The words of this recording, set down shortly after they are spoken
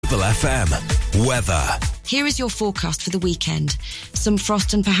Ribble FM. Weather. Here is your forecast for the weekend. Some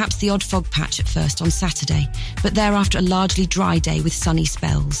frost and perhaps the odd fog patch at first on Saturday, but thereafter a largely dry day with sunny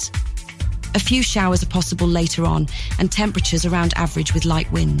spells. A few showers are possible later on, and temperatures around average with light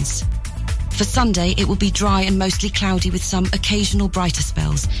winds. For Sunday, it will be dry and mostly cloudy with some occasional brighter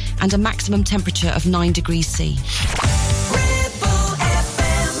spells, and a maximum temperature of 9 degrees C.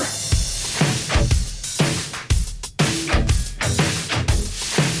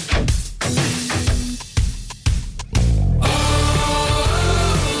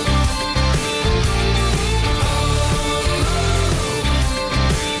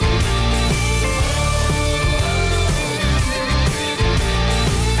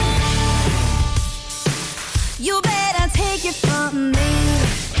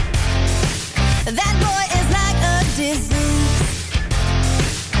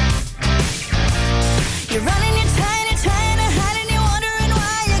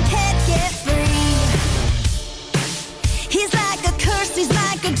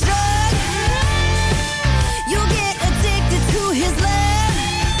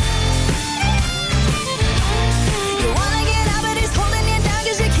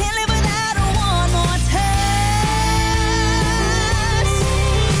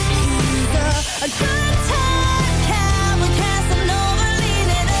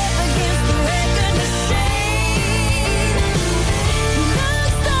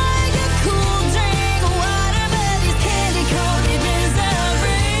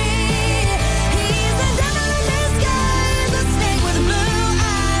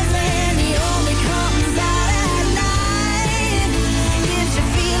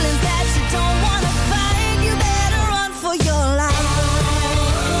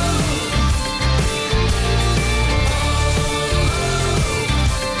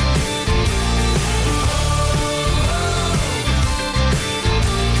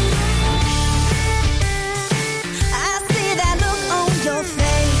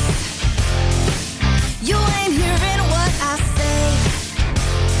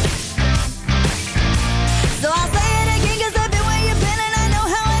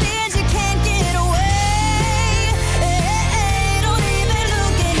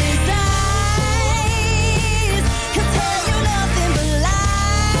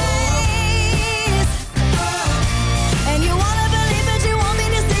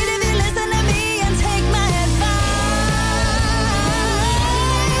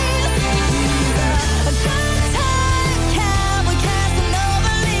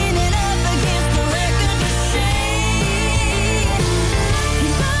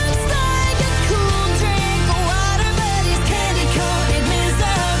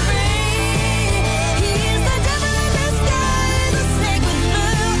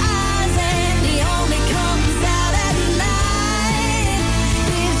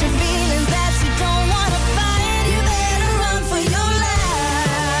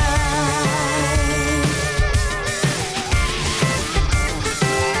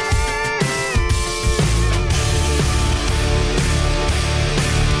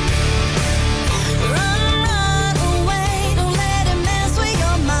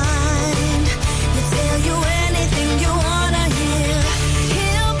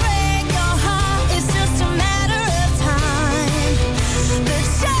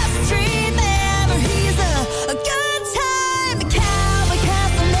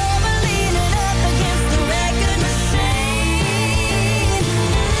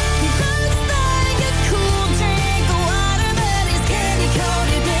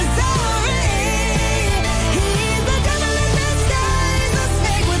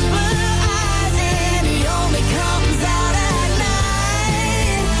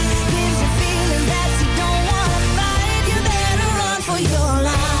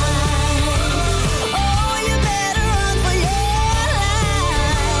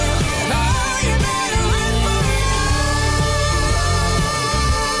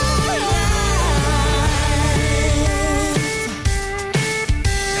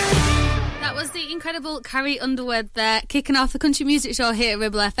 Carrie Underwood there, kicking off the country music show here at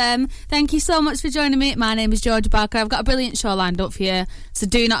Ribble FM. Thank you so much for joining me. My name is Georgia Barker. I've got a brilliant show lined up for you, so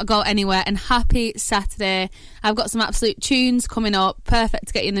do not go anywhere, and happy Saturday. I've got some absolute tunes coming up, perfect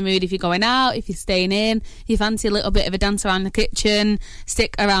to get you in the mood if you're going out, if you're staying in, if you fancy a little bit of a dance around the kitchen.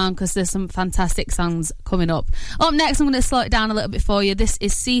 Stick around because there's some fantastic songs coming up. Up next, I'm going to slow it down a little bit for you. This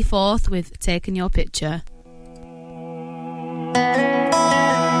is Seaforth with Taking Your Picture.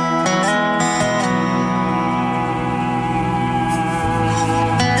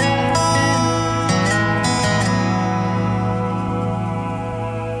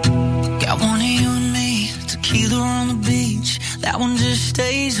 Got one of you and me, tequila on the beach. That one just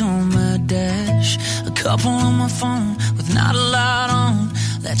stays on couple on my phone with not a lot on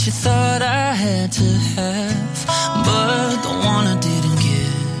that you thought I had to have, but the one I didn't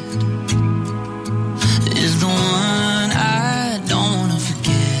get is the one I don't wanna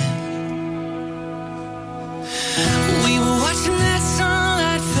forget. We were watching that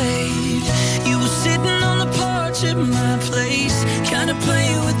sunlight fade. You were sitting on the porch at my place, kinda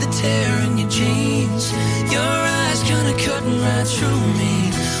playing with the tear in your jeans. Your eyes kinda cutting right through me.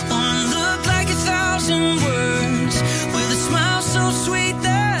 One look like 1,000 words, with a smile so sweet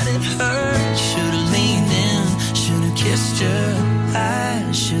that it hurt. Should've leaned in, should've kissed you.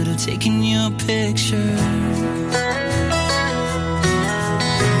 I should've taken your picture.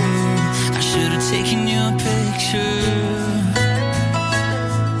 I should've taken your picture.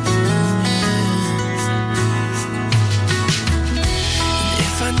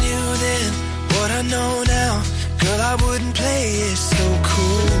 If I knew then what I know now, girl, I wouldn't play it so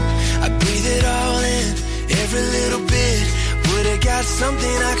cool. I'd breathe it all in, every little bit. Would've got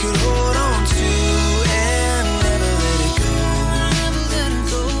something I could hold on to and never let it go.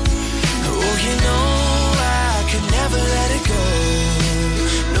 Oh, you know I could never let it go.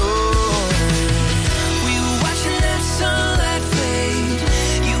 No. We were watching that sunlight fade.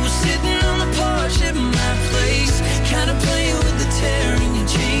 You were sitting on the porch at my place, kinda playing with the tear in your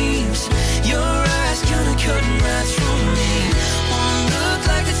jeans. Your eyes kinda cutting right through me. One look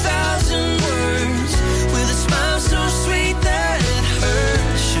like 1,000 words, with a smile so sweet that it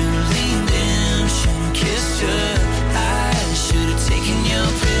hurt. Should've leaned in, should've kissed you. I should've taken your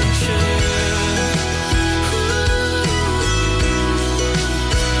picture.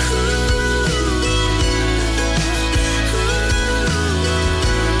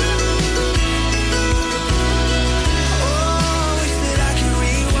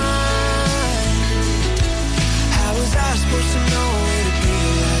 Supposed to know it'd be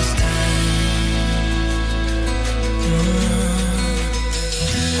the last time.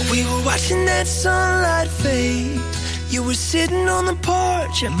 We were watching that sunlight fade. You were sitting on the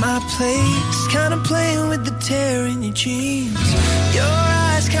porch at my place, kinda playing with the tear in your jeans. Your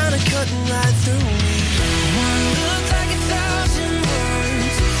eyes kinda cutting right through me. One look like 1,000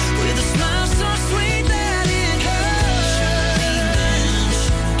 words, with a smile so sweet that it hurt.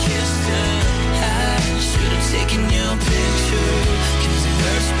 Should've kissed you. I should've taken your picture, 'cause it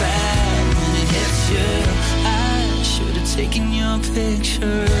hurts bad when it hits you. I should've taken your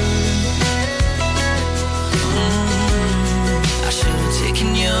picture. I should've taken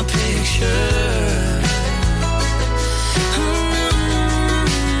your picture.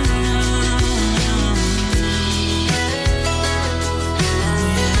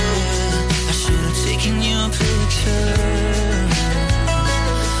 I should've taken your picture.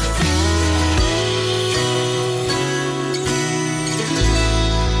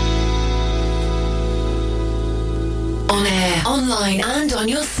 On air, online and on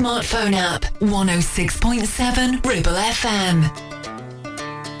your smartphone app. 106.7 Ribble FM.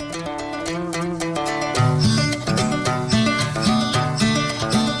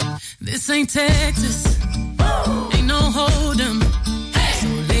 This ain't Texas, ain't no hold'em. So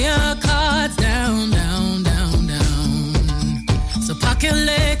lay your cards down, down, down, down. So park your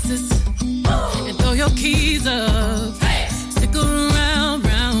Lexus and throw your keys up. Stick around,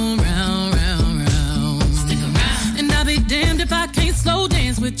 round, round, round, round. Stick around. And I'll be damned if I can't slow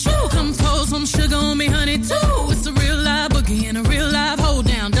dance with you. Come pour some sugar on me, honey, too. It's a real live boogie and a real live hold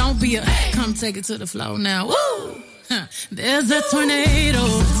down. Don't be a come take it to the floor now. Woo! There's a tornado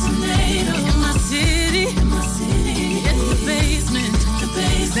in my city. It's the basement.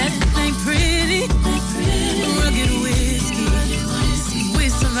 That ain't pretty. Rugged whiskey.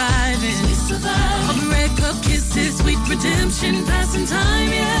 We're surviving. All the red cup kisses, sweet redemption, passing time,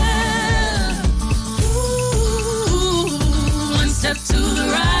 yeah. Ooh, one step to the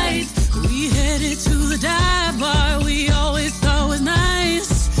right, we headed to the dive bar we always thought was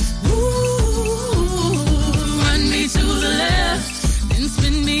nice. Ooh, run me to the left, then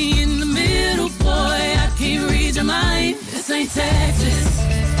spin me in the middle, boy, I can't read your mind. This ain't Texas,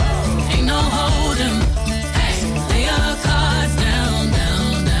 ain't no hold'em. Lay your cards down,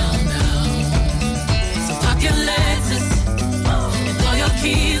 down, down, down. So park your Lexus and throw your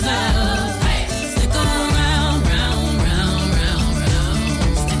keys up. Stick around, round, round, round, round.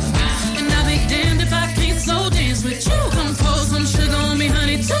 And I'll be damned if I can't slow dance with you. Come pour some sugar on me,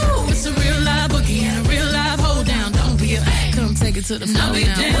 honey, too. It's a real live boogie and a real live hold down. Don't be a come take it to the floor. I'll be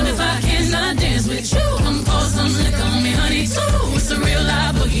damned if I cannot dance with you. Come pour some liquor on me, honey, too. It's a real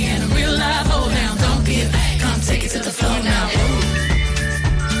live boogie and a real live hold down. Don't be a come take it to the floor now.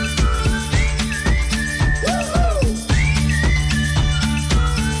 Woo-hoo.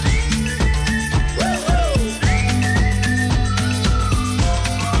 Woo-hoo.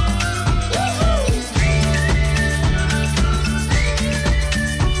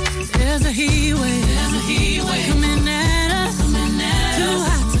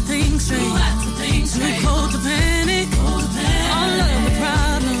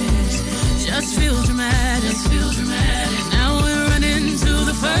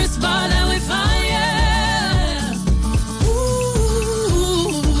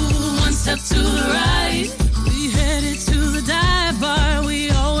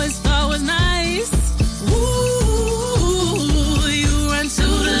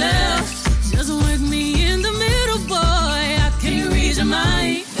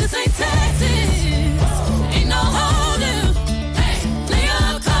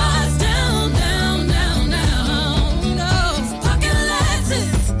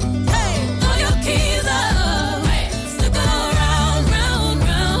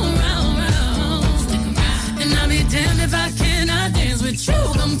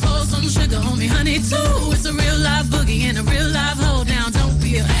 too. It's a real live boogie and a real live hold down. Don't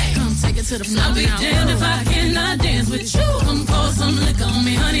be a come take it to the floor. I'll be damned if I cannot dance with you. Come pour some liquor on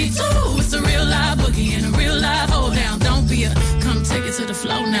me, honey, too. It's a real live boogie and a real live hold down. Don't be a come take it to the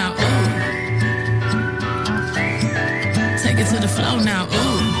floor now. Ooh. Take it to the floor now.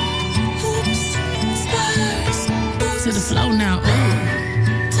 Ooh. Oops. Spurs. To the floor now. Ooh.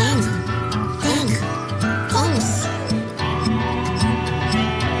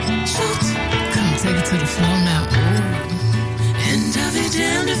 Take it to the floor now, ooh. And I'll be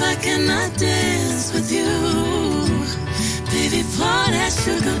damned if I cannot dance with you. Baby, pour that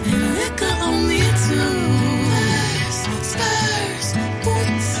sugar and liquor on me too. Spurs,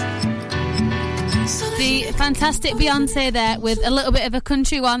 boots. The fantastic Beyonce there with a little bit of a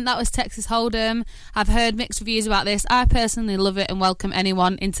country one. That was Texas Hold'em. I've heard mixed reviews about this. I personally love it and welcome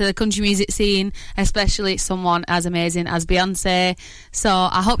anyone into the country music scene, especially someone as amazing as Beyonce. So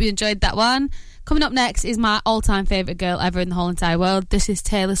I hope you enjoyed that one. Coming up next is my all-time favourite girl ever in the whole entire world. This is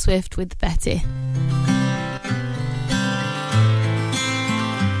Taylor Swift with Betty.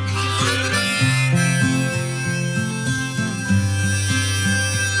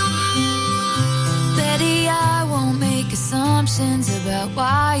 Betty, I won't make assumptions about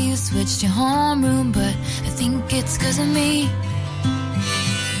why you switched your homeroom, but I think it's 'cause of me.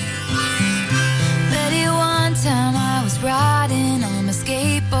 Betty, one time I was riding on my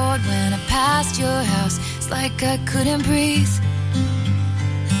skateboard when I passed your house. It's like I couldn't breathe.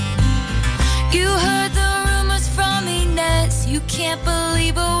 You heard the rumors from Inez. You can't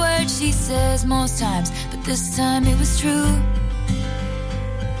believe a word she says most times, but this time it was true.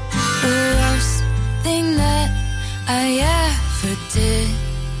 The worst thing that I ever did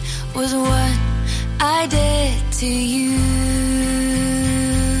was what I did to you.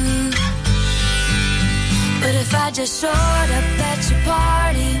 But if I just showed up at your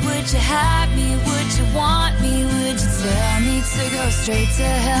party, would you have me? Would you want me? Would you tell me to go straight to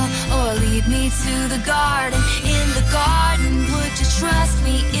hell or lead me to the garden? In the garden, would you trust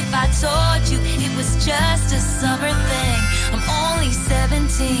me if I told you it was just a summer thing? I'm only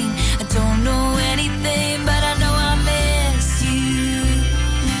 17, I don't know anything, but I know I miss you.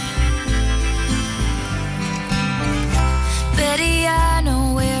 Betty, I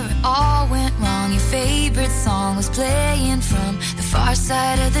know where it all went wrong. Your favorite song was playing from the far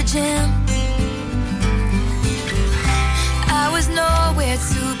side of the gym. I was nowhere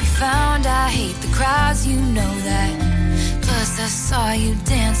to be found. I hate the crowds, you know that. Plus I saw you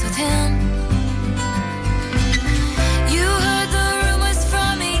dance with him. You heard the rumors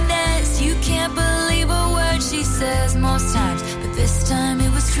from Inez. You can't believe a word she says most times, but this time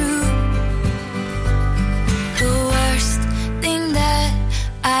it was true. The worst thing that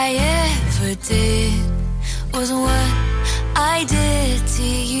I ever did was what I did to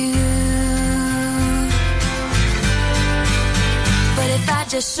you. But if I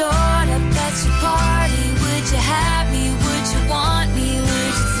just showed up at your party, would you have me? Would you want me?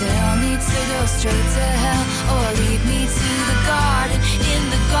 Would you tell me to go straight to hell or lead me to the garden? In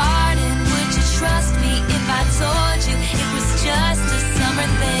the garden, would you trust me if I told you it was just a summer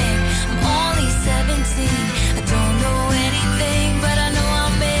thing? I'm only 17, I don't know anything, but I know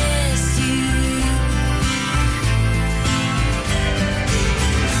I'll miss you.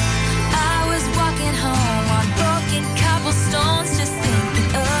 I was walking home on broken cobblestones, just thinking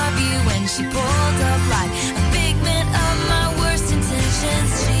of you when she pulled up like a figment of my worst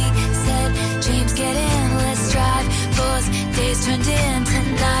intentions. She said, James, get in, let's drive. Those days turned into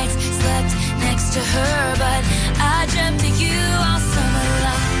nights, slept next to her, but I dreamt of you all summer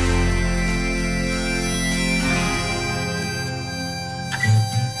long.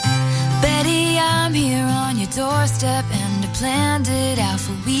 Betty, I'm here on your doorstep, and I planned it out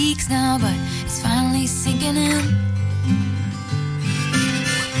for weeks now, but it's finally sinking in.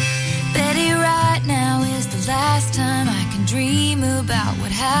 Betty, right now is the last time I can dream about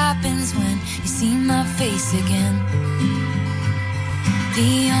what happens when you see my face again.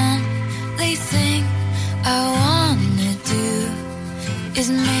 The only thing I wanna do is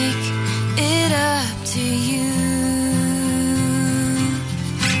make it up to you.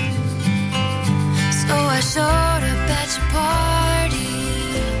 So I showed up at your party.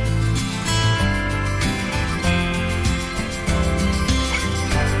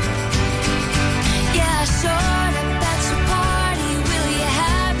 Yeah, I showed up at your party. Will you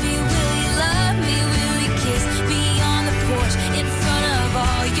have me? Will you love me? Will you kiss me on the porch in front of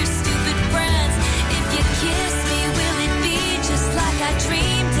all your stupid friends? If you kiss me, will it be just like I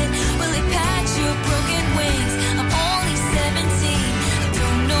dreamed it? Will it patch your broken wings? I'm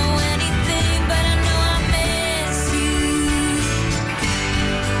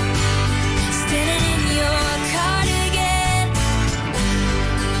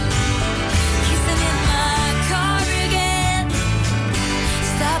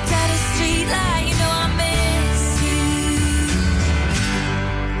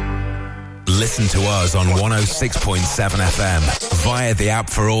Listen to us on 106.7 FM via the app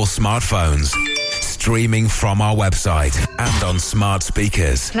for all smartphones. Streaming from our website and on smart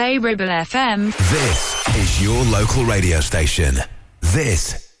speakers. Play Ribble FM. This is your local radio station.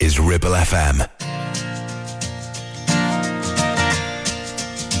 This is Ribble FM.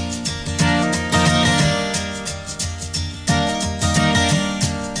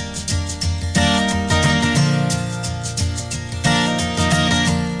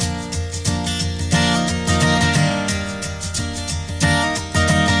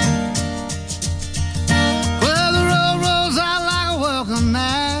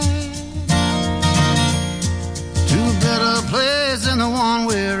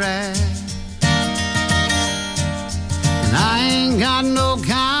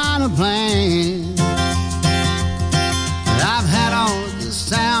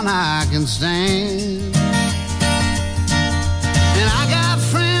 Stand. And I got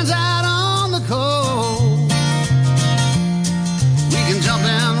friends out on the coast. We can jump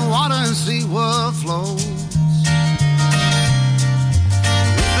in the water and see what flows.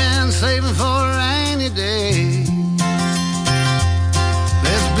 We've been saving for a rainy day.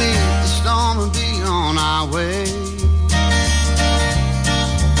 Let's beat the storm and be on our way.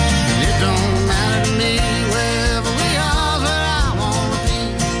 And it don't matter to me wherever we are, where I wanna be.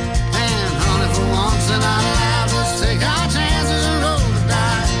 Once in our lives, let's take our chances and roll the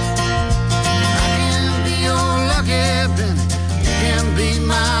dice. I can be your lucky penny. You can be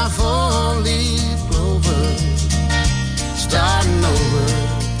my four-leaf clover. Starting over.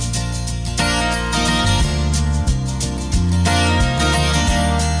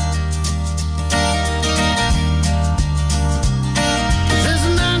 This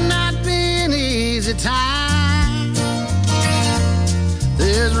might not be an easy time.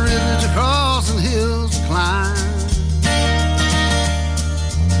 There's rivers to cross and hills to climb.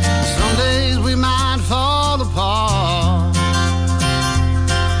 Some days we might fall apart,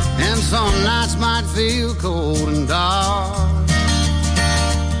 and some nights might feel cold and dark.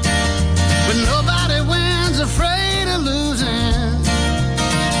 But nobody wins afraid of losing,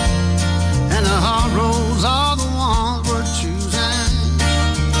 and the hard roads are the ones we're choosing.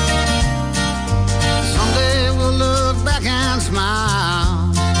 Someday we'll look back and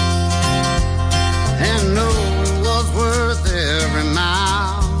smile and know it was worth every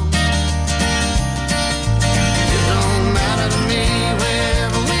mile. It don't matter to me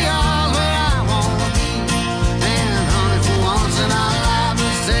wherever we are, where I wanna be. And honey, for once in our lives,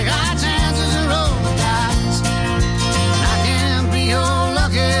 let's take our chances and roll the dice. I can be your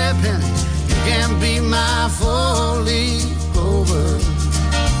lucky penny. You can be my four-leaf clover.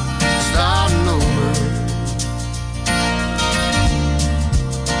 Starting over.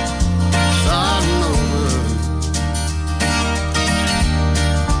 Starting over.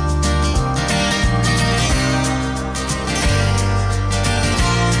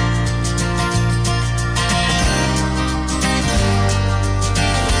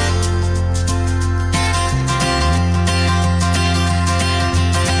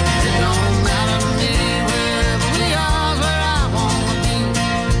 It don't matter to me wherever we are, where I wanna be.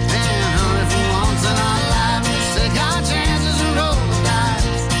 And honey, for once in our lives, let's take our chances and roll the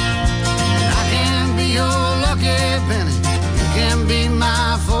dice. I can be your lucky penny. You can be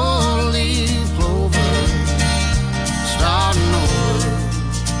my four-leaf clover. Starting over.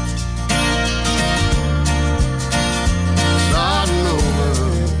 Starting over.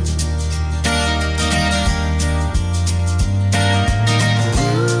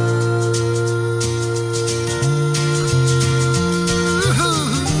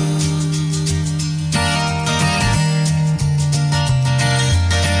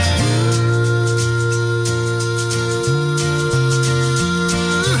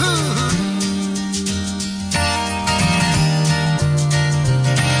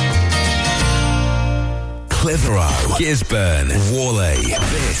 Clitheroe, Gisburn, Worley.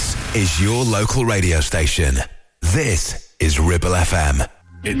 This is your local radio station. This is Ribble FM.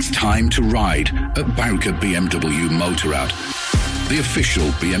 It's time to ride at Bowker BMW Motorrad, the official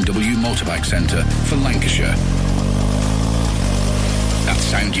BMW motorbike centre for Lancashire. That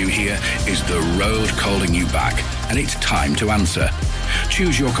sound you hear is the road calling you back, and it's time to answer.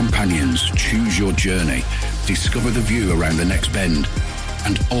 Choose your companions, choose your journey, discover the view around the next bend,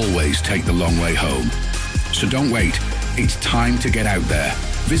 and always take the long way home. So don't wait, it's time to get out there.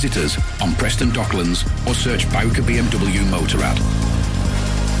 Visit us on Preston Docklands or search Bowker BMW Motorrad.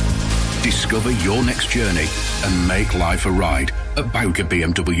 Discover your next journey and make life a ride at Bowker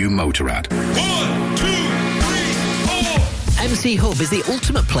BMW Motorrad. 1, 2, 3, 4. MC Hub is the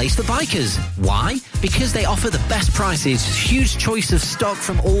ultimate place for bikers. Why? Because they offer the best prices, huge choice of stock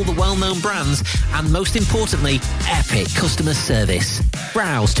from all the well-known brands, and most importantly, epic customer service.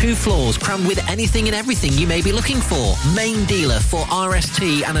 Browse 2 floors crammed with anything and everything you may be looking for. Main dealer for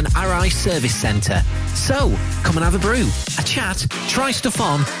RST and an RI service centre. So, come and have a brew, a chat, try stuff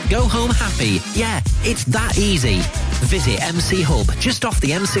on, go home happy. Yeah, it's that easy. Visit MC Hub just off the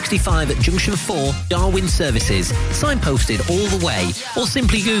M65 at Junction 4, Darwin Services. Signposted all the way, or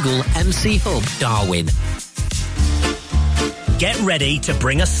simply Google MC Hub Darwin. Get ready to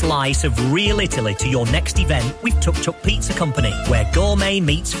bring a slice of real Italy to your next event with Tuk Tuk Pizza Company, where gourmet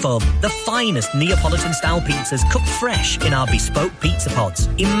meets fun. The finest Neapolitan-style pizzas cooked fresh in our bespoke pizza pods.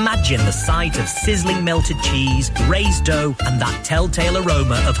 Imagine the sight of sizzling melted cheese, raised dough, and that telltale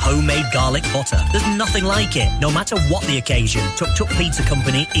aroma of homemade garlic butter. There's nothing like it, no matter what the occasion. Tuk Tuk Pizza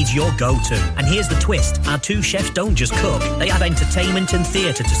Company is your go-to. And here's the twist. Our 2 chefs don't just cook. They have entertainment and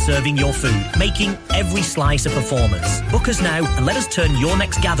theatre to serving your food, making every slice a performance. Book us now and let us turn your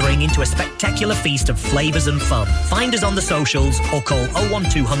next gathering into a spectacular feast of flavours and fun. Find us on the socials or call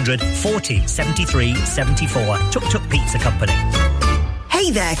 01200 40 73 74. Tuk Tuk Pizza Company.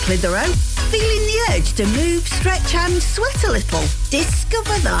 Hey there, Clitheroe. Feeling the urge to move, stretch and sweat a little?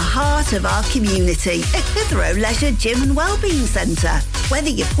 Discover the heart of our community at Clitheroe Leisure Gym and Wellbeing Centre. Whether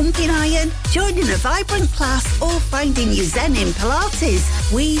you're pumping iron, joining a vibrant class or finding your zen in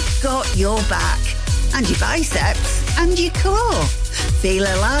Pilates, we've got your back. And your biceps, and your core. Feel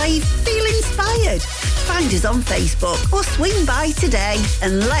alive, feel inspired. Find us on Facebook or swing by today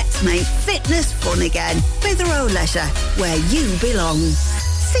and let's make fitness fun again. Clitheroe Leisure, where you belong.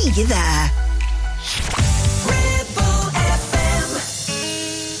 See you there.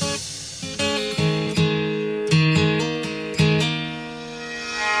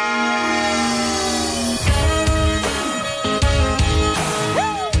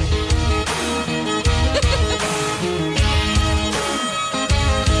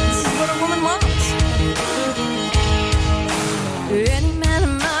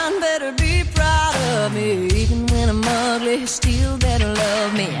 Still better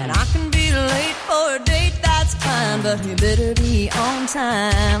love me, and I can be late for a date, that's fine, but you better be on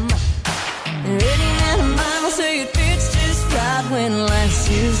time. And any man of mine will say it fits just right when last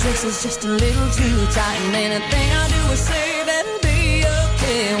year's dress is just a little too tight, and anything I do or say better be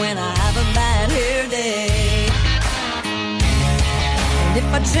okay when I have a bad hair day. And if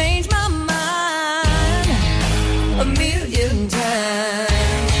I change my mind a million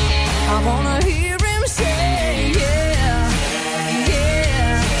times, I wanna hear him say yeah.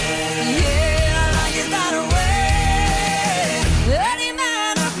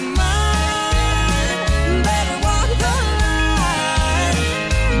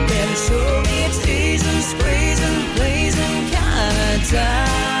 I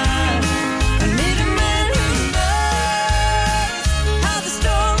need a man who knows how the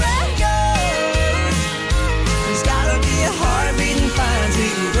story goes. There's gotta be a heart beating fine,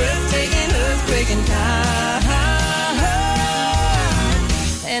 sweet, breathtaking, earthquaking kind.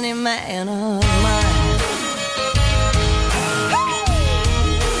 Any man of mine.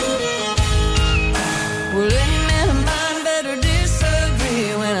 Well, any man of mine better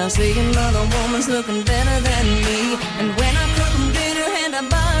disagree when I see another woman's looking better than me, and when I cook dinner and I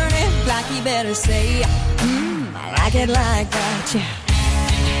burn it, like he better say, I like it like that, yeah.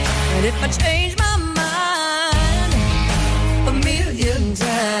 And if I change my mind a million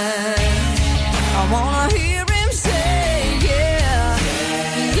times, I wanna hear him say, yeah,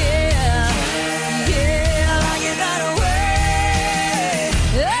 yeah, yeah, I like it that way.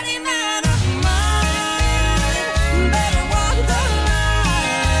 Any man of mine better walk the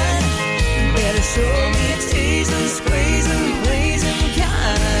line, better show me it's teasing, squeezing,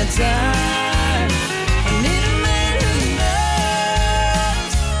 time. I need a man who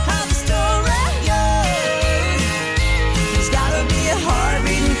knows how the story goes. There's gotta be a heart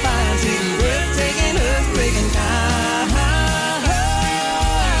beating fine, sweet, breathtaking, earthquaking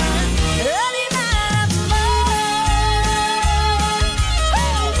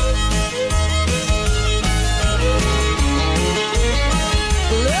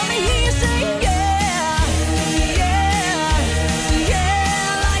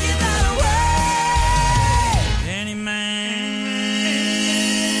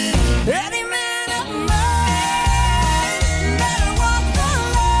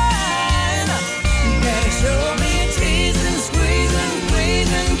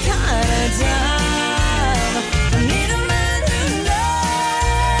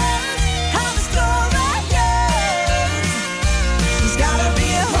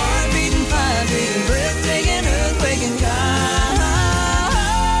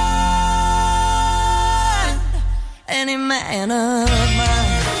man of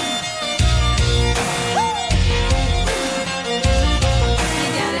mine.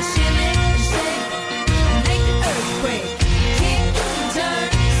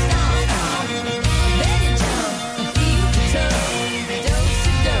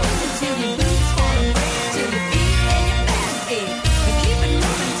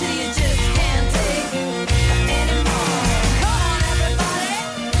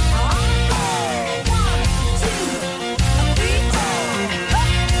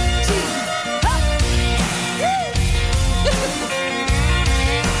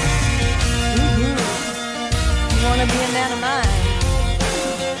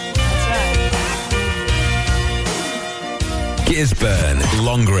 Gisborne,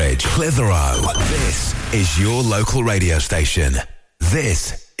 Longridge, Clitheroe. This is your local radio station.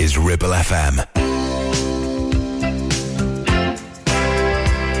 This is Ribble FM.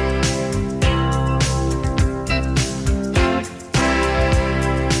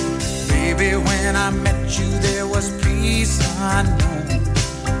 Baby, when I met you, there was peace unknown.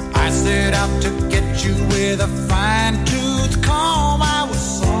 I set out to get you with a fine-tooth comb. I was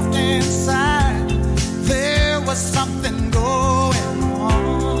soft inside. There was something going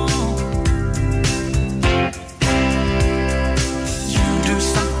on. You do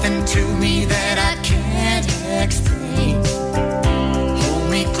something to me that I can't explain. Hold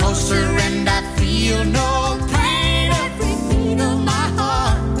me closer and I feel no pain. Every beat of my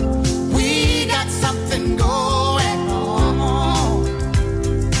heart, we got something going on.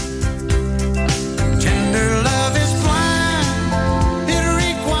 Tender love is blind. It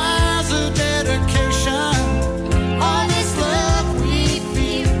requires a dedication. All this love we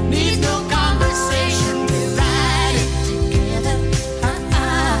feel needs no conversation. We ride it together,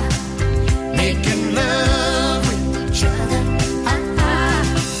 making love with each other,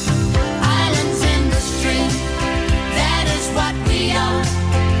 Islands in the stream, that is what we are.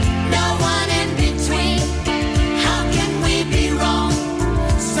 No one in between. How can we be wrong?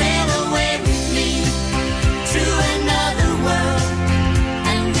 Sail away with me to another world,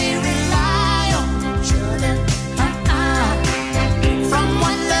 and we rely on each other, from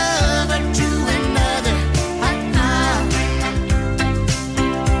one lover to another,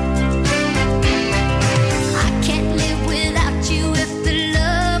 I can't live without you if the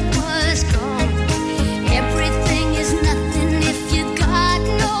love was gone. Everything is nothing if you got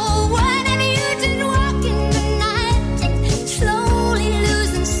no one, and you just walking the night, slowly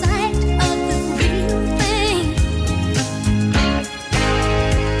losing sight of the real thing.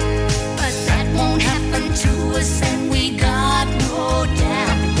 But that won't happen to us, and we got no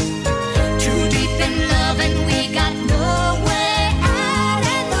doubt. Too deep in love, and we got no way out,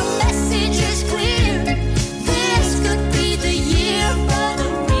 and the message is clear. This could be the year for the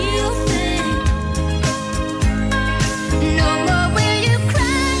real thing. No more will you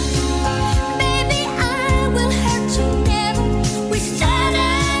cry, baby, I will hurt you never. We start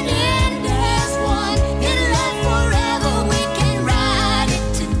and end as one, in love forever. We can ride it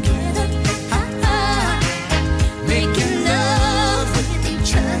together, making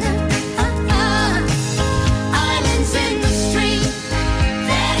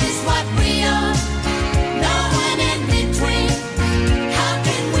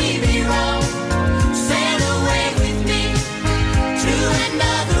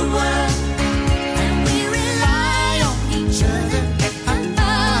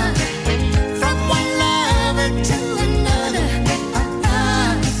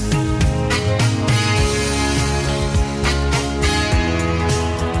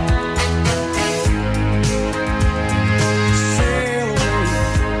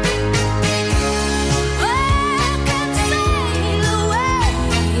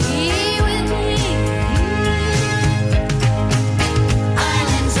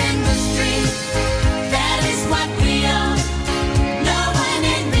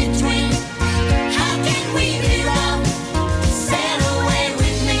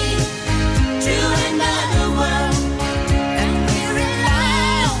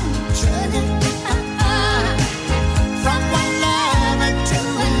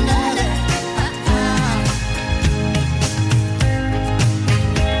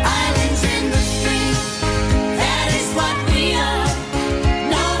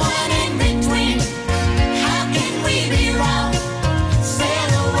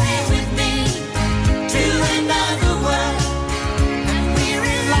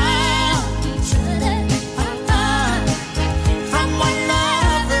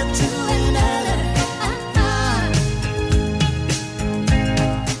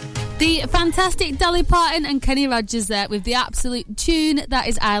Fantastic Dolly Parton and Kenny Rogers there with the absolute tune that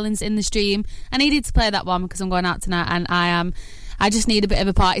is Islands in the Stream. I needed to play that one because I'm going out tonight and I just need a bit of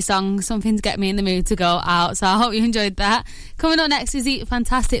a party song, something to get me in the mood to go out. So I hope you enjoyed that. Coming up next is the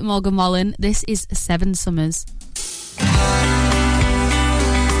fantastic Morgan Wallen. This is 7 Summers.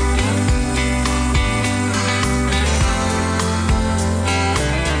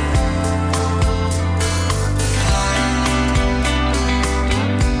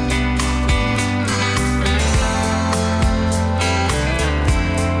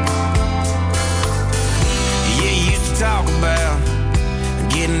 Talk about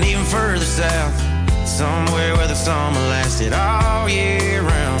getting even further south, somewhere where the summer lasted all year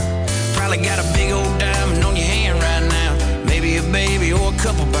round. Probably got a big old diamond on your hand right now, maybe a baby or a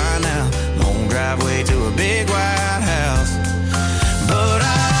couple by now. Long driveway to a big white house. But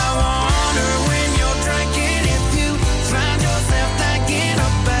I wonder when you're drinking if you find yourself thinking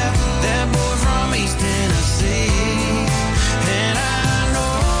about that boy from East Tennessee. And I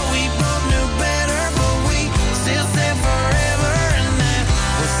know we both knew better, but we still said forever, and that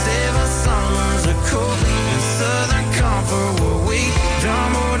was 7 summers ago in Southern Comfort. Were we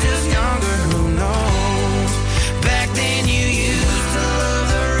dumb or just younger? Who knows? Back then you used to love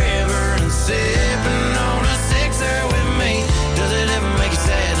the river and sipping on a sixer with me. Does it ever make you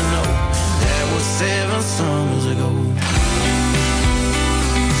sad to know that was 7 summers ago?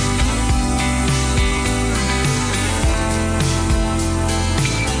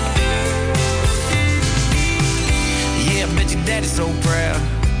 Yeah, I bet your daddy's so proud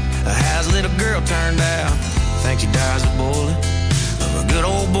of how his little girl turned out. Think she dies a bullet of a good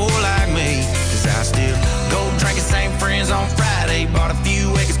old boy like me. 'Cause I still go drinking, same friends on Friday. Bought a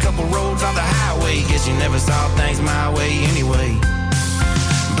few acres, couple roads on the highway. Guess you never saw things my way anyway.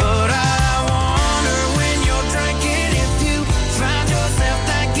 But I wonder when you're drinking if you find yourself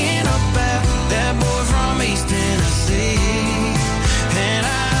thinking about that boy from East Tennessee. And I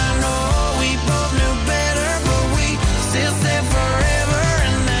know we both knew better, but we still said forever,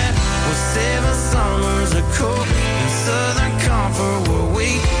 and that was 7 summers ago in Southern Comfort. Were we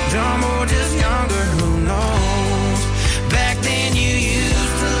dumb or just younger? Who knows? Back then you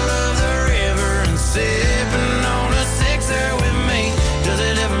used to love the river and sipping on a sixer with me. Does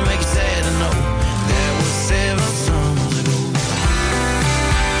it ever make you sad to know that was 7 summers ago?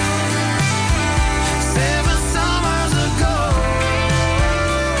 7 summers ago.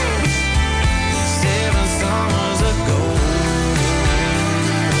 7 summers ago.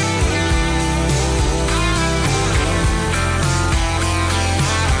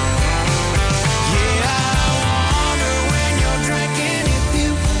 Yeah, I wonder when you're drinking if you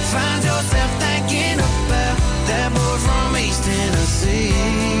find yourself thinking about that boy from East Tennessee.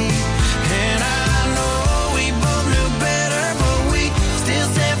 And I know we both knew better, but we still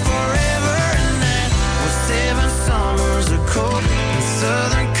said forever, and that was 7 summers ago in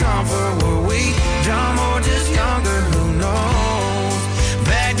Southern Comfort. Were we dumb or just younger? Who knows?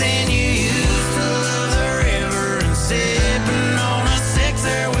 Back then you used to love the river and sipping on a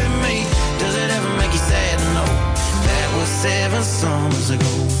sixer with me. Does it ever make you sad to know that was 7 summers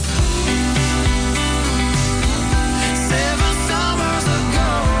ago? 7 summers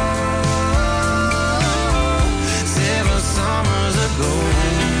ago. 7 summers ago.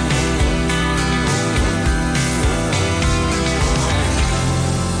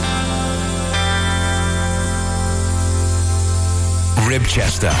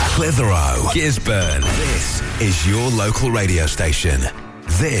 Ribchester, Clitheroe, Gisburn. This is your local radio station.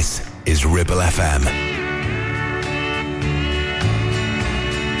 This is Ribble FM.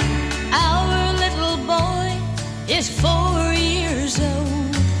 Our little boy is 4 years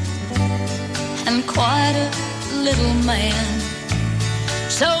old and quite a little man.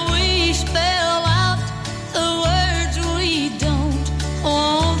 So we spell out the words we don't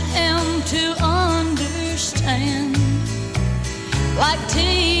want him to understand. Like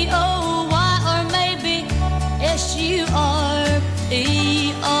T-O-Y or maybe S-U-R-P-R-I-S-E.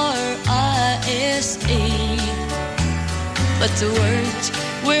 But the words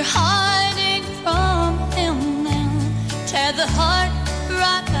we're hiding from him now tear the heart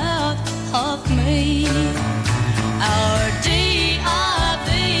right out of me. Our D-I-V-O-R-C-E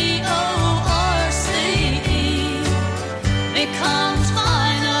becomes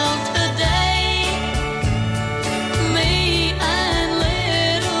final today. Me and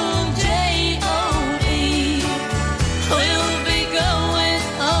little J-O-E will be going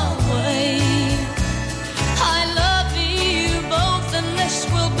away. I love you both and this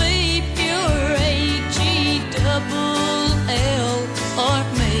will be pure A-G-double-L for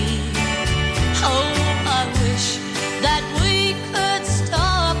me. Oh, I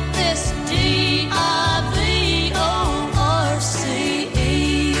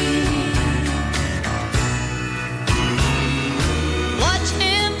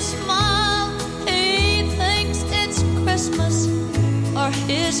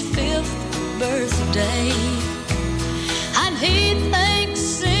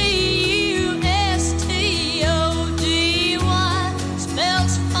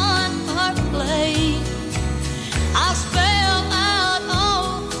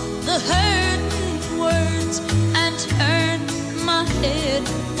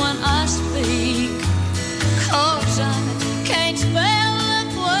when I speak, 'cause I can't spell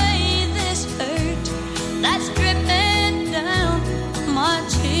away this hurt that's dripping down my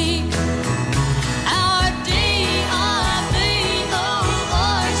cheek. Our D-I-V-O-R-C-E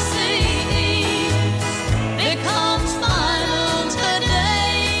becomes final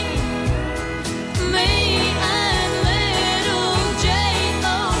today. Me and little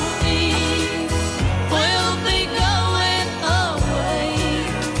J-O-E will be going away.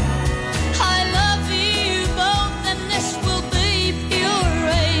 I love you both and this will be pure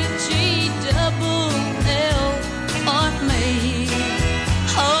H-E-double-L for me.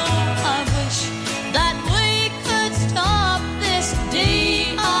 Oh, I wish that we could stop this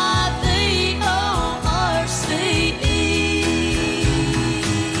D-I-V-O-R-C-E.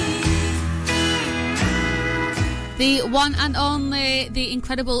 The one and only, the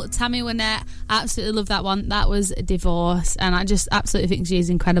incredible Tammy Wynette. Absolutely love that one. That was Divorce, and I just absolutely think she's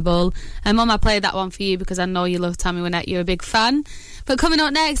incredible. And Mum, I played that one for you because I know you love Tammy Wynette. You're a big fan. But coming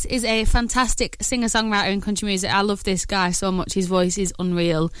up next is a fantastic singer-songwriter in country music. I love this guy so much. His voice is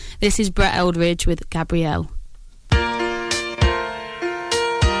unreal. This is Brett Eldridge with Gabrielle.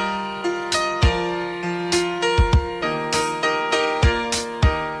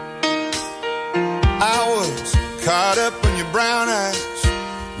 I was caught up in your brown eyes,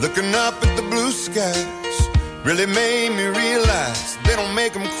 looking up at the blue skies. Really made me realize they don't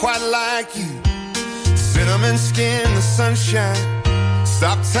make them quite like you. Cinnamon skin, the sunshine,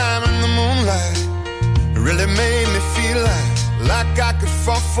 stop time in the moonlight. It really made me feel like I could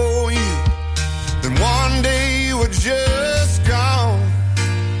fall for you. Then one day you were just gone,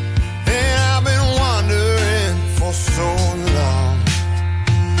 and I've been wondering for so long.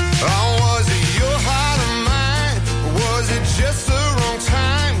 Oh, was it your heart or mine, or was it just the wrong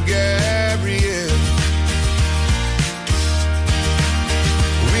time, Gabrielle?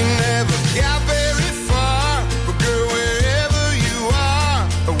 We never got very far, but girl, wherever you are,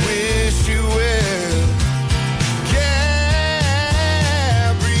 I wish you well. Gabrielle.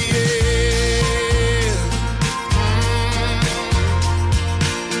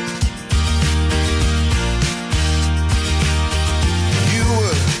 You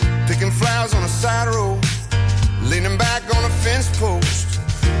were picking flowers on a side road, leaning back on a fence post.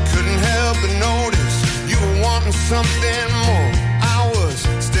 Couldn't help but notice you were wanting something more. I was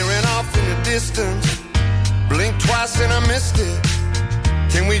staring off in the distance, blinked twice and I missed it.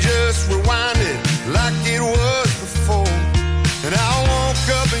 Can we just rewind it like it was before? And I woke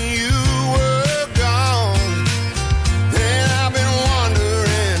up and you were gone, and I've been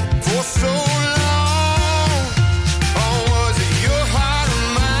wondering for so long. Oh, was it your heart or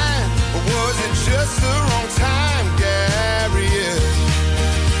mine, or was it just the wrong time, Gabrielle?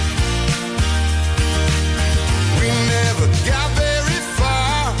 We never got very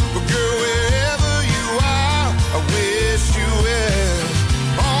far, but girl, wherever you are, I wish you well.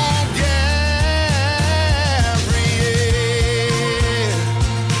 Oh, Gabrielle.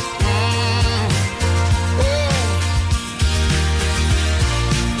 Oh.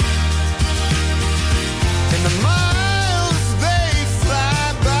 And the miles they fly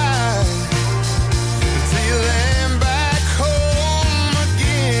by until you land back home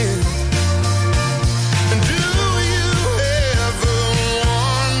again. And do you ever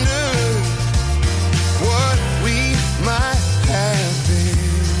wonder what we might have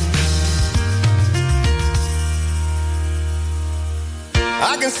been?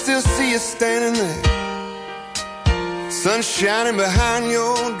 I can still see you standing there, sun shining behind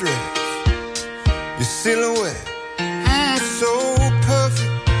your dress. Your silhouette, so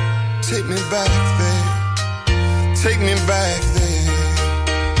perfect. Take me back there, take me back there.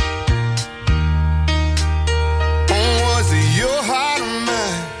 Oh, was it your heart or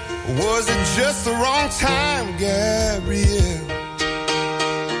mine, or was it just the wrong time, Gabrielle?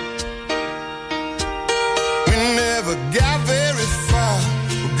 We never got very far,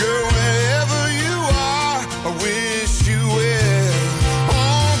 but girl, wherever you are, I wish you well.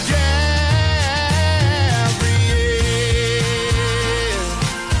 Oh, Gabrielle.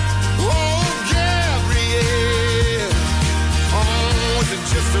 Oh, Gabrielle. Oh, was it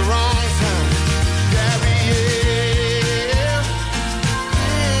just the wrong time, Gabrielle?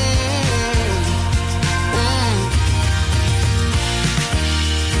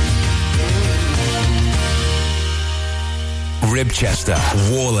 Ribchester,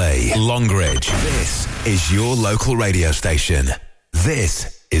 Worley, Longridge. This is your local radio station.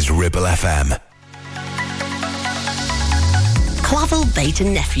 This is Ribble FM. Clavel Bait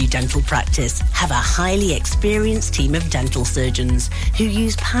and Nephew Dental Practice have a highly experienced team of dental surgeons who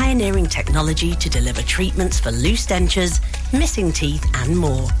use pioneering technology to deliver treatments for loose dentures, missing teeth and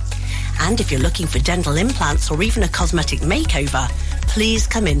more. And if you're looking for dental implants or even a cosmetic makeover, please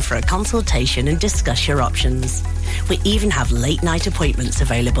come in for a consultation and discuss your options. We even have late night appointments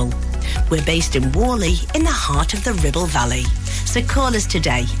available. We're based in Worley in the heart of the Ribble Valley. So call us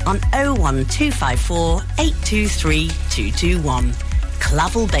today on 01254 823 221.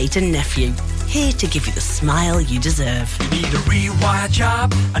 Clavel Bait and Nephew, here to give you the smile you deserve. You need a rewire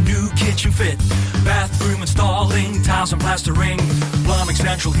job, a new kitchen fit, bathroom installing, tiles and plastering, plumbing,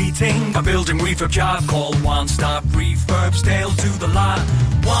 central heating, a building refurb job. Call One Stop Refurbs, Dale to the lot.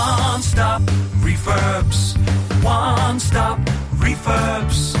 One Stop Refurbs. One Stop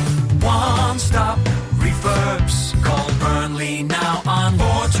Refurbs. One Stop Refurbs. Call Burnley now on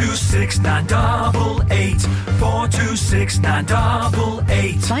 426-988.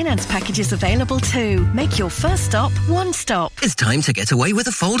 426-988. Finance packages available too. Make your first stop One Stop. It's time to get away with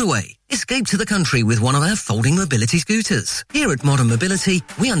a foldaway. Escape to the country with one of our folding mobility scooters. Here at Modern Mobility,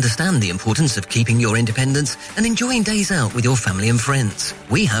 we understand the importance of keeping your independence and enjoying days out with your family and friends.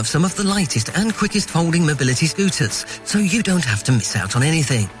 We have some of the lightest and quickest folding mobility scooters, so you don't have to miss out on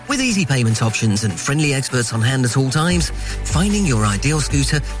anything. With easy payment options and friendly experts on hand at all times, finding your ideal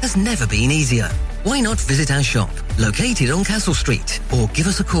scooter has never been easier. Why not visit our shop, located on Castle Street, or give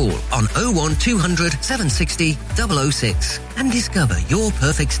us a call on 01200 760 006 and discover your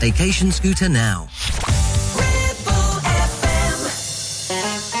perfect staycation scooter now.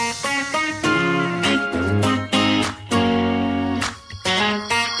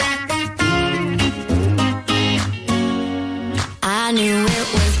 I knew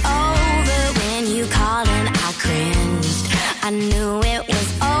it was over when you called and I cringed. I knew it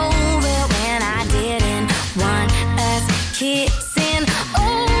was over when I didn't want us kissing.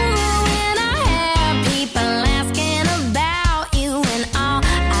 Over when I had people asking about you and all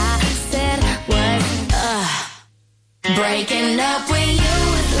I said was, breaking up with you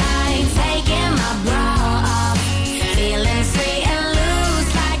was like taking my bra off. Feeling free and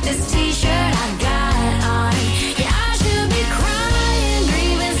loose like this t-shirt I got on. Yeah, I should be crying,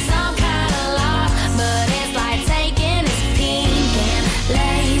 grieving some kind of loss, but it's like taking this pink and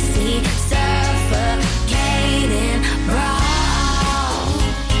lacy, suffocating bra off.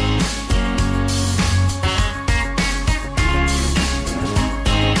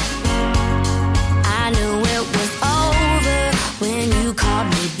 I knew it was over when you called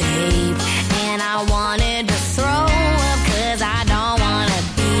me babe, and I wanted to throw up 'cause I don't wanna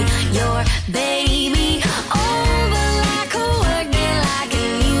be your baby. Over like a work day, like a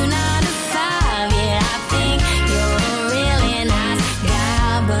new 9 to 5. Yeah, I think you're a really nice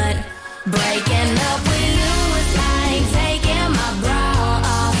guy, but breaking up with you was like taking my bra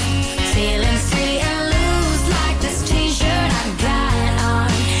off. Feeling free and loose like this t-shirt I got on.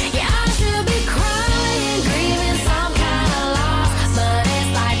 Yeah, I should be crying, grieving some kind of loss, but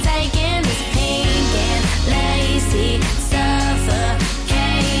it's like taking this pink and lacy,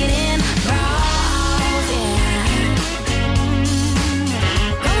 suffocating bra off. Yeah.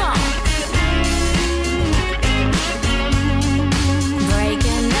 Come on.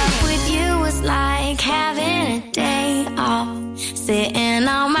 Breaking up with you was like having a day off. Sitting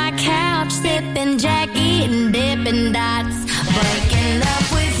on my couch, sipping Jackie and dipping dots. Breaking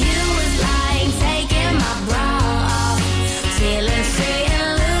up with you was like taking my bra off. Feeling free and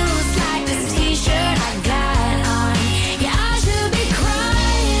loose like this t-shirt I got on. Yeah, I should be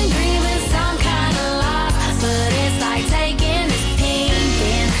crying, grieving some kind of loss, but it's like taking this pink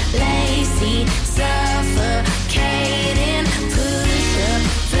and lacy, suffocating, push-up,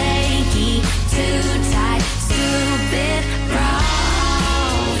 flaky, too tight, stupid bra.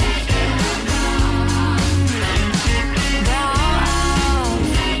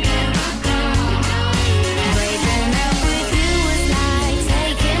 Breaking up with you is like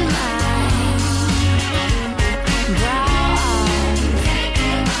taking my bra.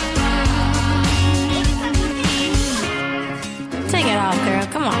 Take it off, girl.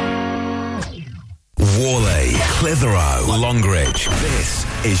 Come on. Worley, Clitheroe, Longridge. This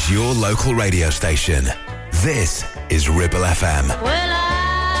is your local radio station. This is Ribble FM. Well,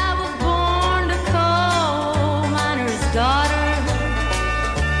 I was born to coal miner's daughter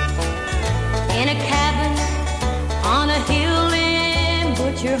in a cabin on a hill in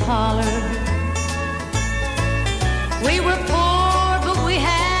Butcher Holler. We were poor, but we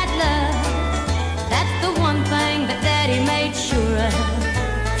had love. That's the one thing that Daddy made sure of.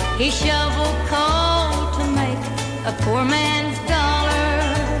 He shoveled coal to make a poor man's dollar.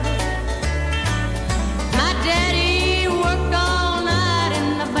 My daddy worked all night in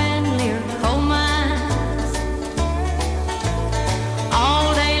the Bandelier coal mines,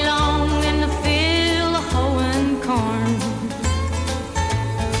 all day long in the field hoeing corn.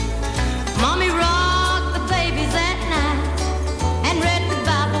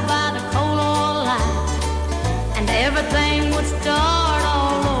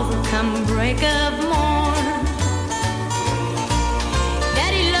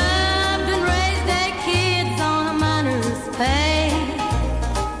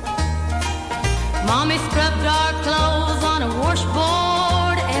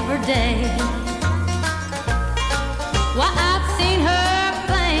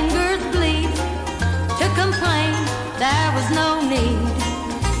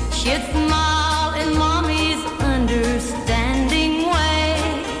 she'd smile in mommy's understanding way.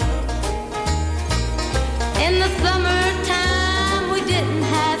 In the summertime we didn't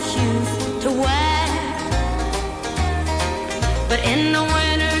have shoes to wear, but in the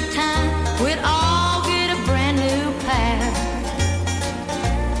wintertime we'd all get a brand new pair.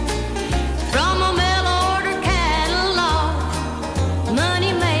 From a mail order catalog,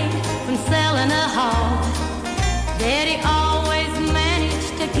 money made from selling a hog, Daddy always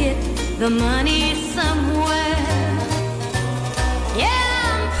managed to get the money somewhere. Yeah,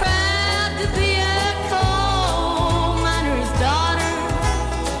 I'm proud to be a coal miner's daughter.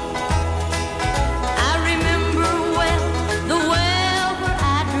 I remember well the well where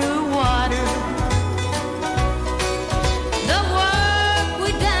I drew water. The work we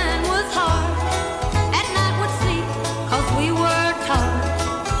done was hard. At night we'd sleep 'cause we worked hard.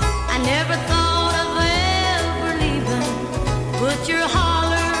 I never thought of ever leaving Butcher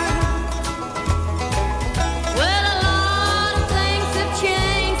Holler. Well, a lot of things have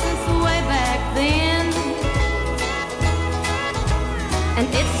changed since way back then, and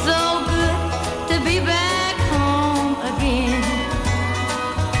it's so good to be back home again.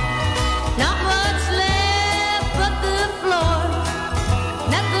 Not much left but the floor,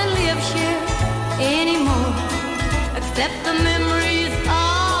 nothing lives here anymore, except the memories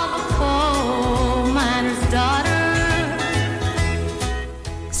of a coal miner's daughter.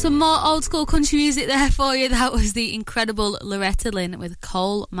 Some more old school country music there for you. That was the incredible Loretta Lynn with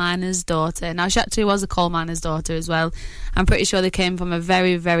Coal Miner's Daughter. Now, she actually was a coal miner's daughter as well. I'm pretty sure they came from a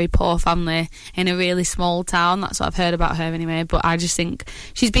very, very poor family in a really small town. That's what I've heard about her anyway. But I just think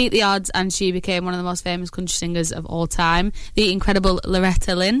she's beat the odds and she became one of the most famous country singers of all time. The incredible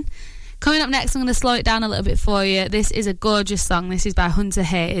Loretta Lynn. Coming up next, I'm going to slow it down a little bit for you. This is a gorgeous song. This is by Hunter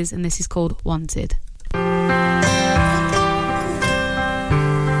Hayes and this is called Wanted.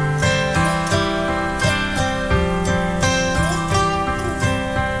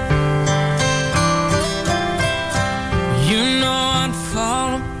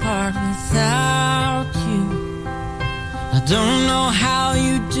 Don't know how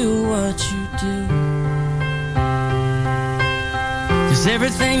you do what you do, 'cause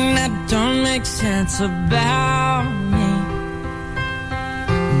everything that don't make sense about me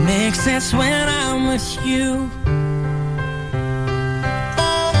makes sense when I'm with you.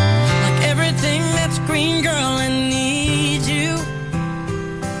 Like everything that's green, girl, I need you,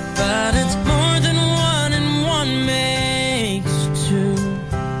 but it's more than one and one makes two.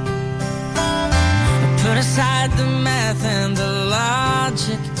 Put aside the math and the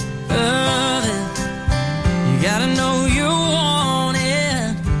logic of it. You gotta know you want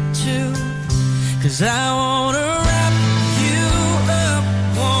it too, 'cause I wanna wrap you up,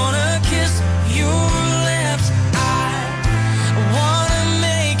 wanna kiss your lips, I wanna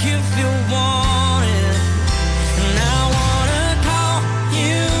make you feel wanted, and I wanna call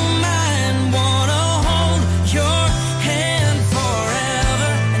you mine, wanna hold your hand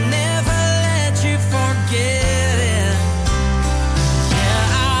forever and never let you forget it. Yeah,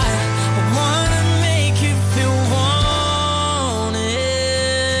 I wanna make you feel wanted.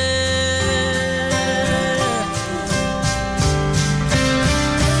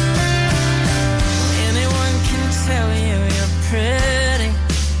 Anyone can tell you you're pretty,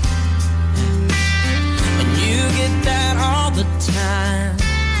 and you get that all the time.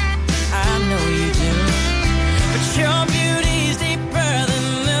 I know you do, but your beauty's deeper than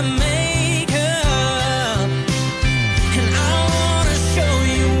the makeup, and I wanna show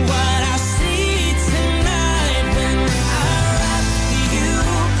you what I see tonight when I wrap you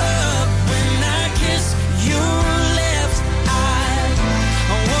up, when I kiss your lips.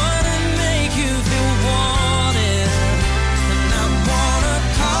 I wanna make you feel wanted, and I wanna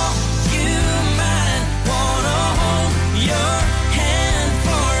call you mine, wanna hold your hand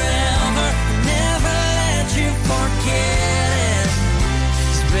forever, never let you forget it.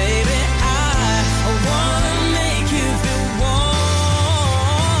 'Cause baby, I wanna make you feel wanted,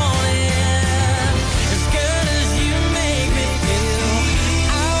 as good as you make me feel.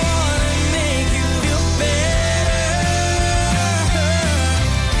 I wanna make you feel better,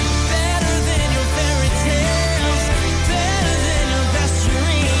 better than your fairy tales, better than your best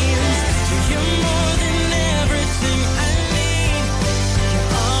dreams. You're more than everything I need. You're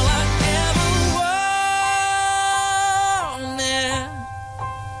all I ever wanted,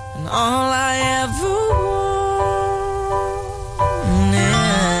 and all I ever wanted.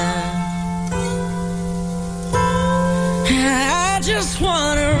 I just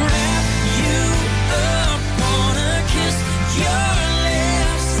wanna wrap you up, wanna kiss your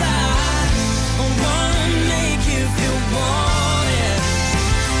lips. I wanna make you feel wanted,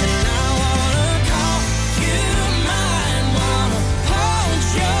 and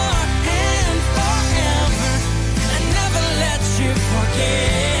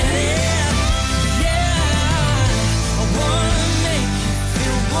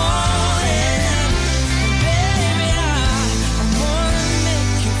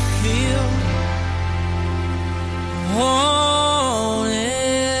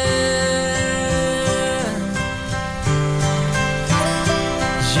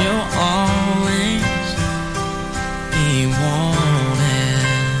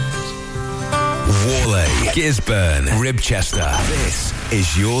Gisburn, Ribchester. This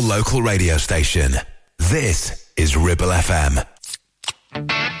is your local radio station. This is Ribble FM.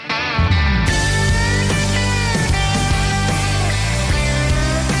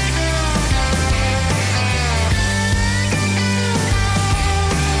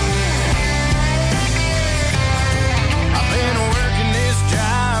 I've been working this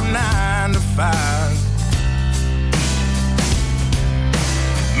job 9 to 5.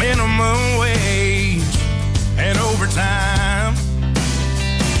 Minimum wage and overtime.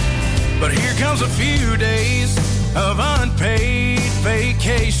 But here comes a few days of unpaid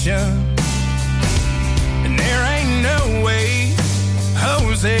vacation, and there ain't no way,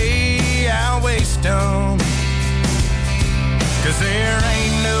 Jose, I'll waste them. 'Cause there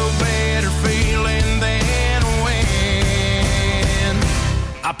ain't no better feeling than when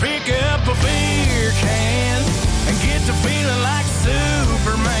I pick up a beer can and get to feeling like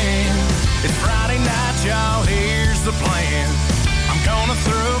Superman. It's Friday night, y'all, here's the plan. I'm gonna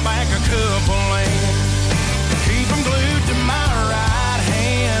throw back a couple and keep them glued to my right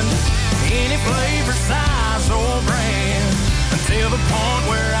hand. Any flavor, size, or brand, until the point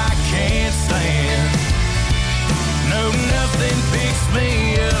where I can't stand. No, nothing picks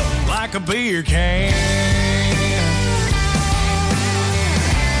me up like a beer can.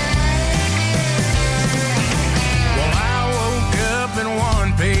 Well, I woke up at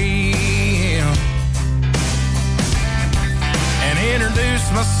 1 p.m. and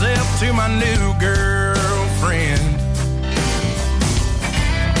introduced myself to my new girlfriend.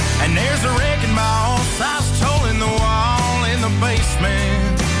 And there's a wrecking ball size hole in the wall in the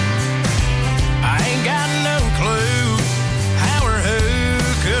basement. I ain't got no clue how or who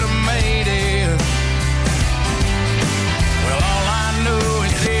could have made it. Well, all I know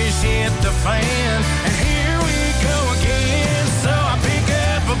is this hit the fan, and here we go again. So I pick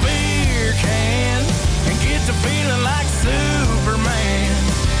up a beer can and get to feeling like Superman.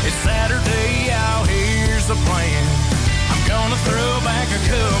 It's Saturday, y'all, here's the plan. I'm gonna throw back a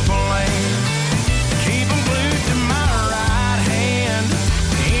couple and keep them glued to my right hand.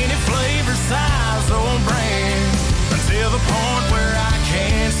 Any flavor, size, or brand, until the point where I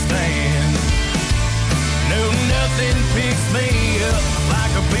can't stand. No, nothing picks me up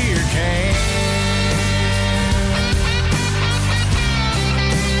like a beer can.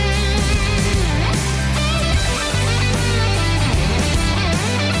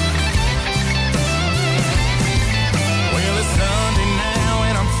 Well, it's Sunday now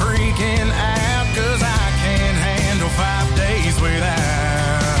and I'm freaking out, 'cause I can't handle 5 days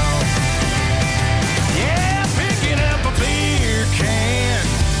without. Yeah, picking up a beer can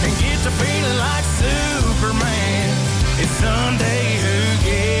and get to feeling like Superman. It's Sunday, who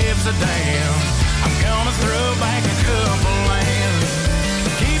gives a damn? I'm gonna throw back a couple and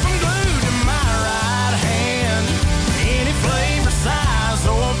keep them glued to my right hand. Any flavor, size,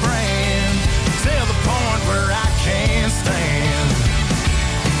 or brand, till the point where I can't stand.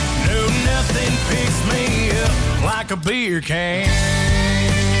 No, nothing picks me up like a beer can.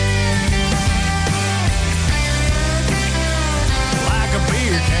 Like a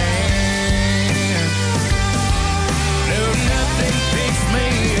beer can. No, nothing picks me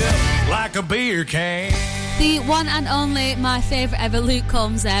up like a beer can. The one and only, my favourite ever, Luke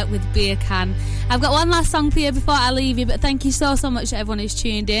Combs there with Beer Can. I've got one last song for you before I leave you, but thank you so much to everyone who's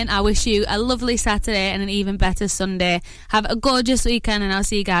tuned in. I wish you a lovely Saturday and an even better Sunday. Have a gorgeous weekend, and I'll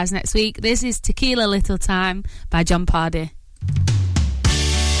see you guys next week. This is Tequila Little Time by John Pardy.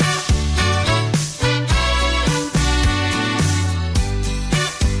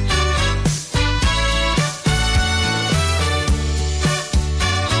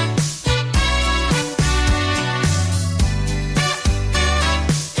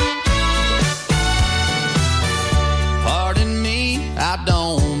 Pardon me, I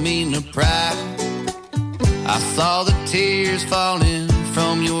don't mean to pry. I saw the tears falling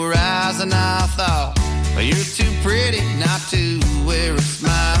from your eyes and I thought, well, you're too pretty not to wear a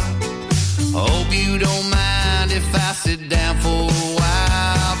smile. Hope you don't mind if I sit down for a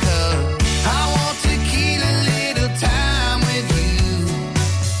while, 'cause I want tequila little time with you.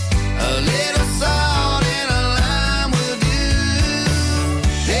 A little salt and a lime will do.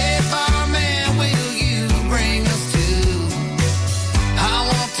 Hey, barman, will you bring us to? I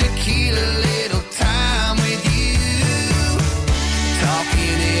want tequila little time with you.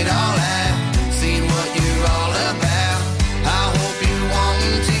 Talking it all out, seeing what you're all about. I hope you want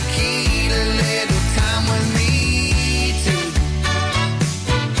tequila little time with me too.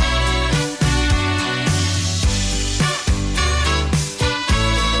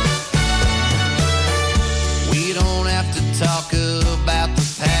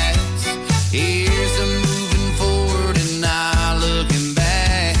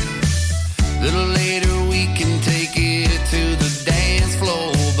 little